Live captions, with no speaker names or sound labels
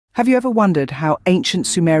Have you ever wondered how ancient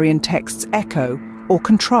Sumerian texts echo or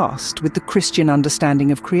contrast with the Christian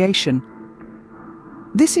understanding of creation?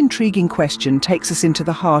 This intriguing question takes us into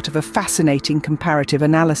the heart of a fascinating comparative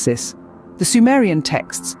analysis. The Sumerian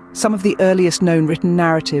texts, some of the earliest known written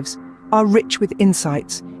narratives, are rich with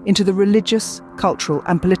insights into the religious, cultural,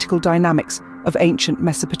 and political dynamics of ancient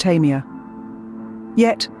Mesopotamia.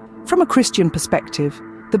 Yet, from a Christian perspective,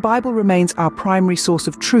 the Bible remains our primary source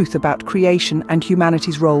of truth about creation and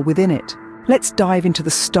humanity's role within it. Let's dive into the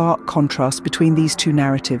stark contrast between these two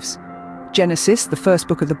narratives. Genesis, the first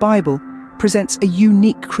book of the Bible, presents a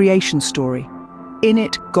unique creation story. In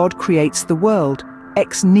it, God creates the world,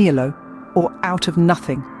 ex nihilo, or out of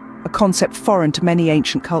nothing, a concept foreign to many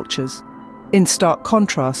ancient cultures. In stark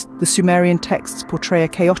contrast, the Sumerian texts portray a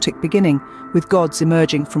chaotic beginning, with gods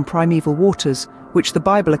emerging from primeval waters, which the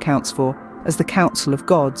Bible accounts for as the council of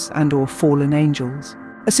gods and/or fallen angels.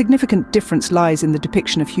 A significant difference lies in the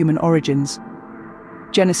depiction of human origins.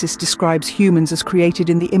 Genesis describes humans as created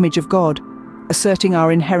in the image of God, asserting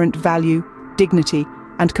our inherent value, dignity,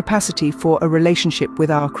 and capacity for a relationship with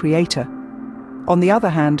our Creator. On the other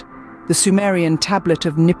hand, the Sumerian tablet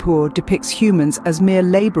of Nippur depicts humans as mere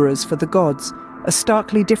laborers for the gods, a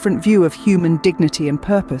starkly different view of human dignity and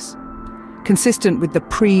purpose. Consistent with the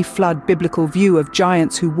pre-flood biblical view of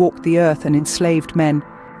giants who walked the earth and enslaved men,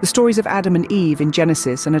 the stories of Adam and Eve in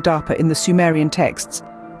Genesis and Adapa in the Sumerian texts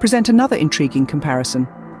present another intriguing comparison.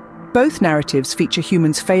 Both narratives feature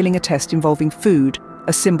humans failing a test involving food,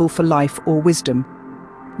 a symbol for life or wisdom.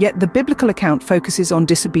 Yet the biblical account focuses on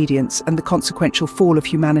disobedience and the consequential fall of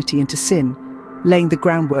humanity into sin, laying the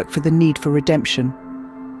groundwork for the need for redemption.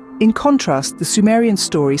 In contrast, the Sumerian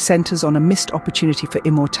story centers on a missed opportunity for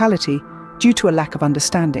immortality due to a lack of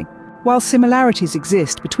understanding. While similarities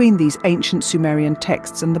exist between these ancient Sumerian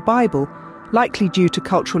texts and the Bible, likely due to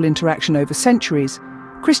cultural interaction over centuries,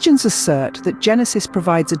 Christians assert that Genesis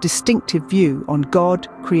provides a distinctive view on God,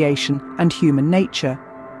 creation, and human nature.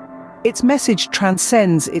 Its message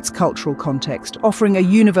transcends its cultural context, offering a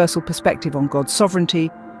universal perspective on God's sovereignty,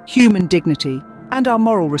 human dignity, and our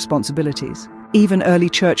moral responsibilities. Even early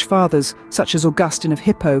church fathers, such as Augustine of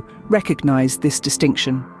Hippo, recognized this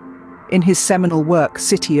distinction. In his seminal work,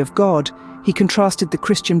 City of God, he contrasted the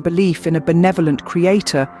Christian belief in a benevolent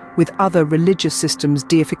creator with other religious systems'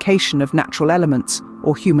 deification of natural elements,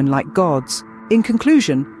 or human-like gods. In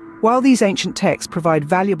conclusion, while these ancient texts provide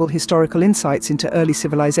valuable historical insights into early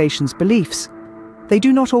civilizations' beliefs, they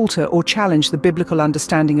do not alter or challenge the biblical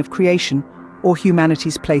understanding of creation or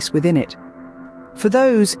humanity's place within it. For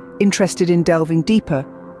those interested in delving deeper,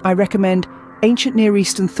 I recommend Ancient Near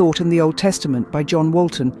Eastern Thought in the Old Testament by John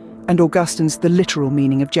Walton and Augustine's The Literal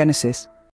Meaning of Genesis.